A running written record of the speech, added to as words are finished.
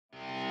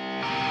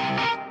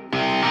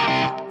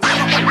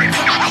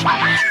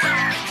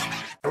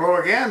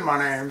again. My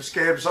name's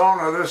Gabe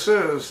Zolna. This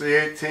is the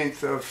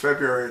 18th of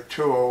February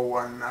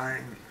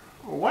 2019.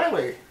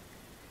 Wiley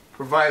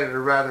provided a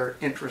rather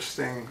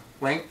interesting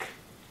link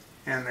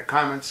in the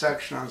comment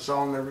section on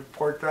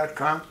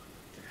ZolnaReport.com,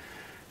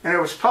 and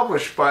it was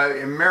published by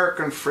the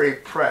American Free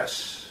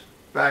Press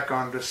back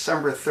on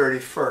December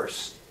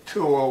 31st,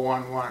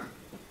 2011.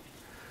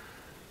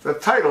 The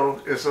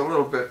title is a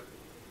little bit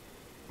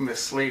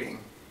misleading.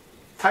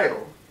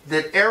 Title: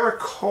 Did Eric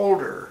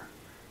Holder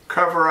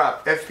cover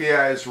up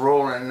FBI's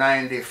role in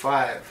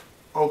 95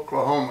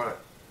 Oklahoma,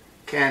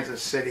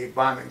 Kansas City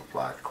bombing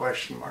plot? ?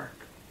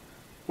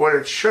 What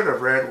it should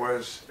have read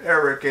was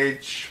Eric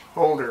H.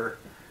 Holder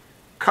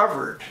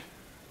covered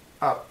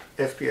up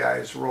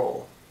FBI's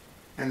role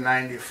in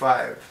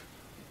 95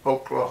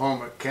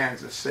 Oklahoma,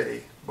 Kansas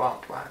City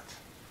bomb plot. !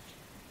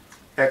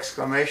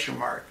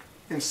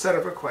 Instead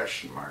of a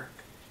question mark.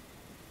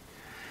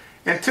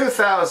 In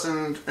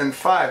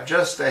 2005,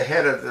 just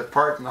ahead of the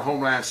Department of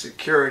Homeland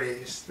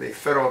Security's, the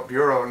Federal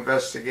Bureau of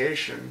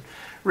Investigation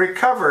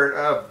recovered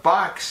a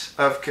box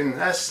of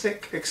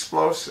kinetic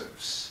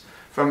explosives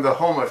from the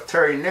home of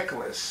Terry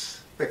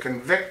Nicholas, the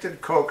convicted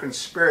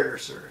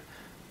co-conspirator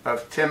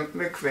of Tim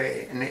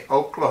McVeigh in the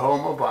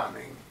Oklahoma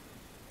bombing.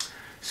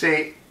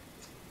 See,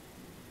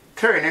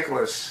 Terry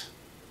Nicholas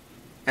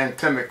and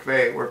Tim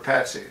McVeigh were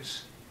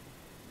patsies.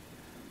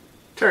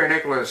 Terry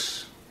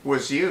Nicholas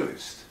was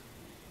used,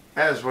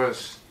 as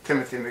was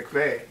Timothy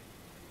McVeigh,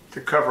 to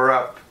cover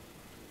up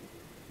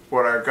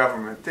what our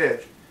government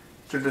did,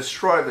 to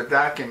destroy the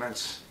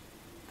documents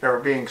that were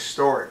being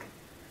stored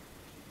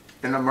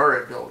in the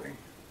Murrah building.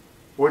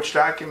 Which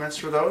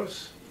documents were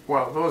those?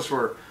 Well, those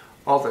were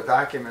all the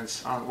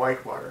documents on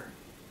Whitewater.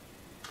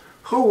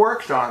 Who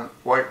worked on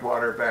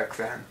Whitewater back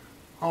then?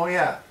 Oh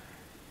yeah,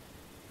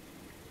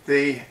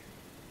 the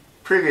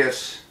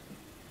previous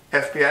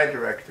FBI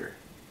director,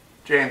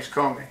 James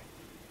Comey.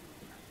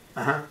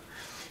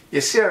 You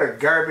see how the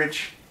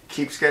garbage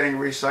keeps getting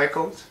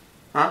recycled?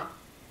 Huh?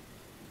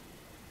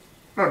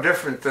 No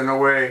different than the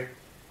way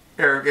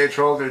Eric H.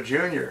 Holder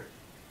Jr.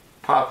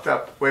 popped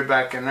up way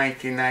back in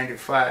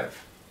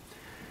 1995.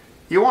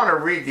 You want to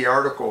read the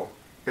article.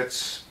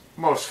 It's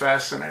most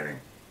fascinating.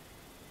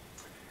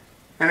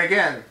 And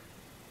again,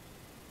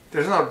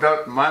 there's no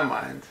doubt in my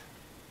mind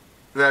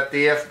that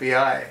the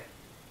FBI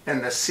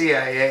and the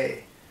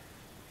CIA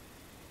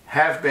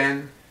have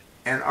been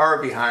and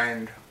are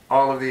behind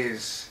all of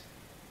these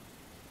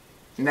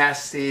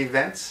nasty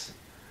events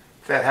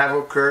that have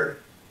occurred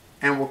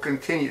and will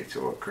continue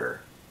to occur.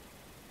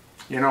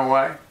 You know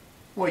why?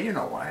 Well, you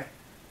know why.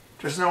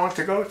 There's no one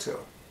to go to.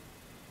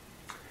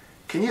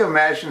 Can you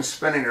imagine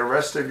spending the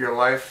rest of your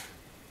life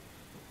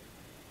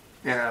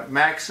in a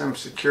maximum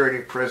security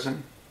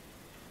prison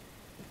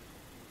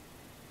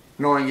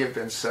knowing you've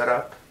been set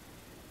up,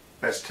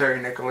 as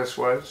Terry Nicholas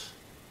was,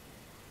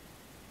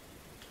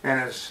 and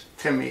as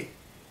Timmy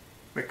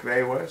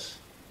McVeigh was?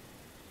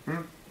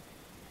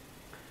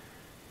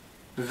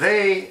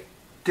 They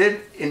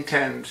did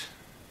intend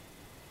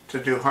to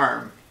do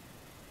harm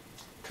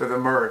to the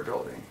Murrah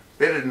building.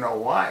 They didn't know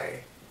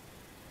why.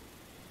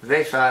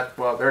 They thought,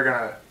 well, they're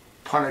going to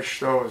punish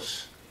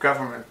those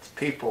government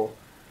people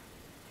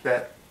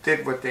that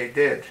did what they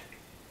did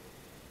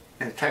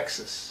in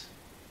Texas.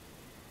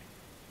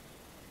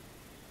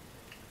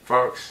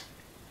 Folks,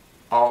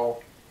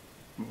 all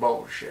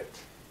bullshit.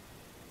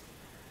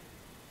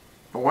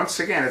 But once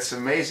again, it's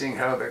amazing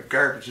how the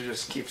garbage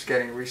just keeps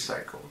getting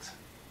recycled.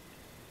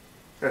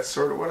 That's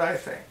sort of what I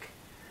think.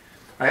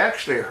 I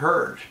actually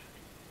heard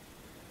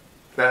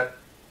that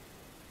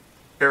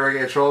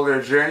Eric H.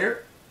 Holder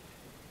Jr.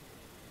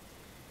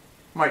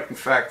 might in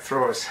fact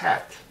throw his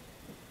hat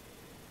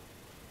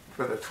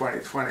for the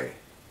 2020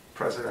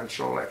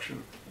 presidential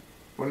election.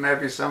 Wouldn't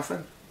that be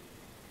something?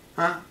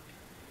 Huh?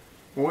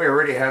 Well, we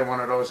already had one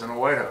of those in the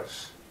White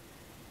House.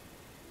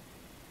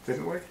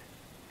 Didn't we?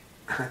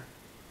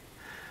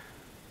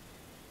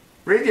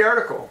 Read the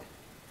article.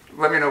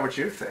 Let me know what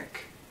you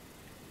think.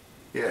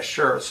 Yeah,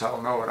 sure as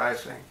hell know what I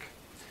think.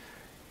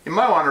 You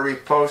might want to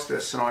repost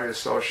this on all your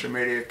social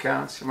media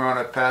accounts. You might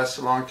want to pass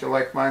it along to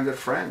like-minded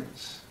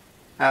friends.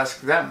 Ask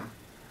them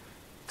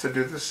to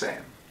do the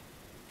same.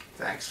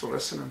 Thanks for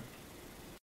listening.